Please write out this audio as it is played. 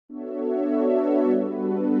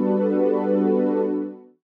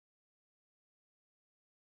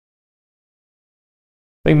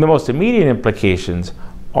I think the most immediate implications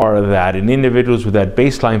are that in individuals with that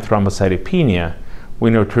baseline thrombocytopenia,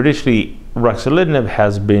 we know traditionally ruxolitinib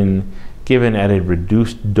has been given at a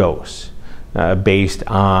reduced dose based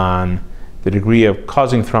on the degree of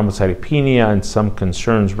causing thrombocytopenia and some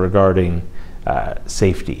concerns regarding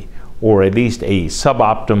safety, or at least a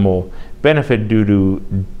suboptimal benefit due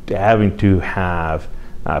to having to have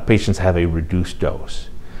patients have a reduced dose.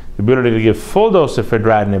 The ability to give full dose of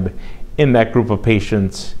fedratinib in that group of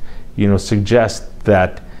patients, suggests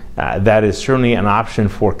that that is certainly an option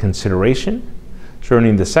for consideration, certainly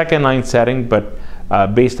in the second-line setting, but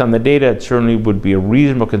based on the data, it certainly would be a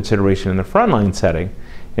reasonable consideration in the front-line setting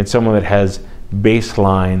in someone that has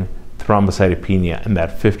baseline thrombocytopenia in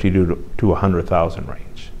that 50 to 100,000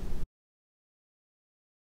 range.